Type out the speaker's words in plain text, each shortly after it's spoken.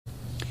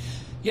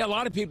Yeah, a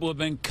lot of people have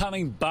been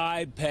coming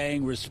by,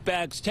 paying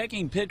respects,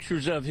 taking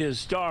pictures of his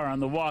star on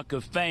the Walk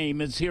of Fame.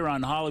 It's here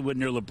on Hollywood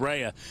near La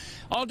Brea.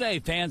 All day,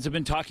 fans have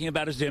been talking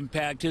about his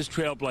impact, his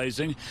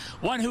trailblazing.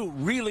 One who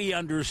really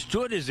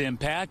understood his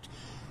impact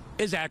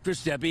is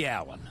actress Debbie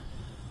Allen.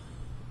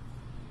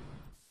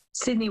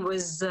 Sidney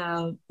was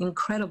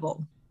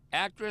incredible.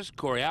 Actress,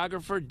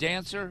 choreographer,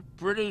 dancer,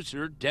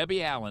 producer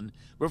Debbie Allen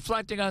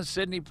reflecting on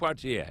Sidney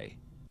Poitier.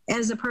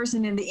 As a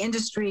person in the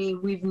industry,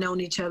 we've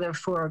known each other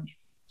for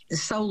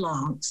so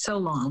long, so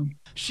long.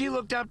 She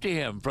looked up to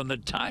him from the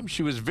time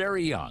she was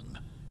very young.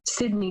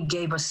 Sidney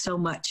gave us so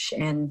much,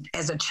 and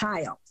as a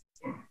child,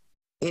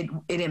 it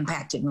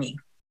impacted me.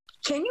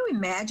 Can you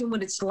imagine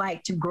what it's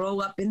like to grow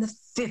up in the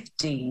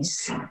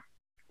 50s,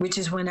 which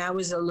is when I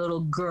was a little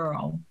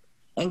girl,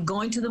 and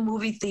going to the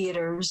movie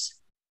theaters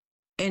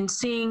and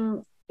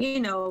seeing,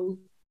 you know,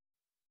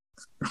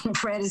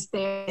 Fred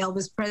Astaire,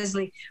 Elvis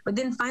Presley, but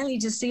then finally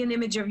just see an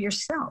image of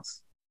yourself.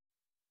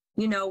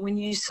 You know, when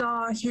you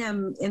saw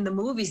him in the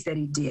movies that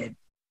he did,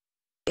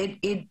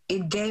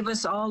 it gave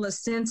us all a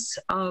sense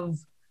of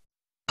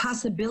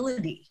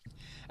possibility.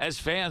 As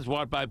fans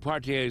walked by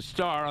Poitier's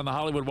star on the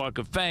Hollywood Walk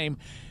of Fame,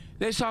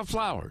 they saw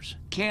flowers,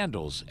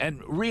 candles,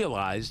 and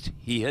realized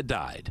he had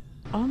died.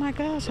 Oh my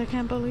gosh, I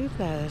can't believe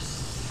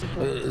this.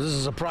 This is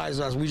a surprise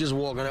to us. We just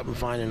walking up and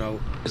finding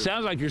out. It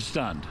sounds like you're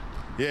stunned.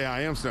 Yeah,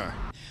 I am stunned.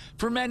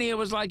 For many, it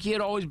was like he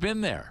had always been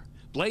there,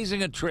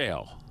 blazing a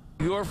trail.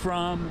 You're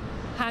from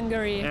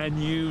Hungary.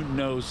 And you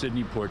know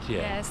Sidney Poitier.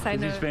 Yes, I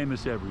know. He's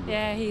famous everywhere.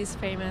 Yeah, he's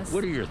famous.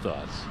 What are your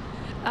thoughts?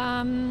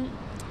 I'm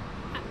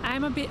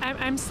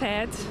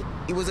sad.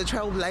 He was a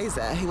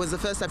trailblazer. He was the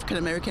first African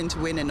American to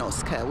win an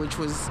Oscar, which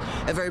was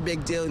a very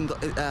big deal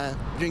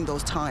during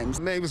those times.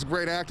 He was a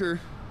great actor.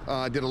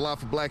 Did a lot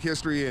for Black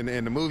history and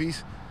the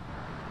movies.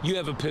 You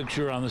have a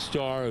picture on the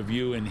star of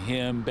you and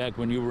him back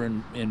when you were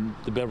in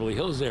the Beverly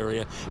Hills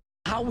area.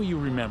 How will you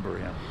remember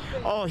him?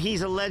 Oh,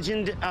 he's a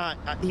legend.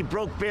 He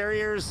broke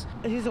barriers.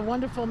 He's a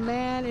wonderful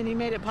man, and he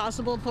made it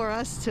possible for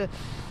us to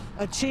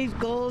achieve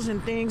goals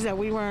and things that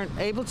we weren't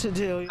able to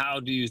do. How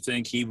do you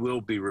think he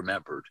will be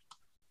remembered?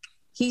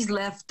 He's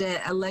left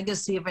a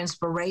legacy of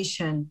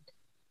inspiration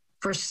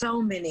for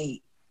so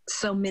many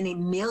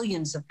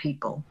millions of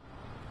people.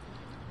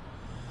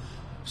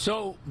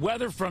 So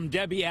whether from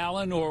Debbie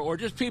Allen or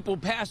just people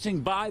passing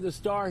by the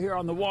star here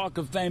on the Walk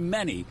of Fame,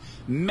 many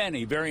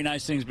very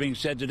nice things being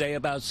said today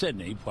about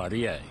Sidney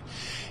Poitier.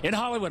 In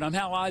Hollywood, I'm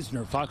Hal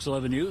Eisner, Fox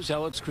 11 News.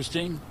 Alex,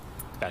 Christine,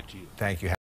 back to you. Thank you.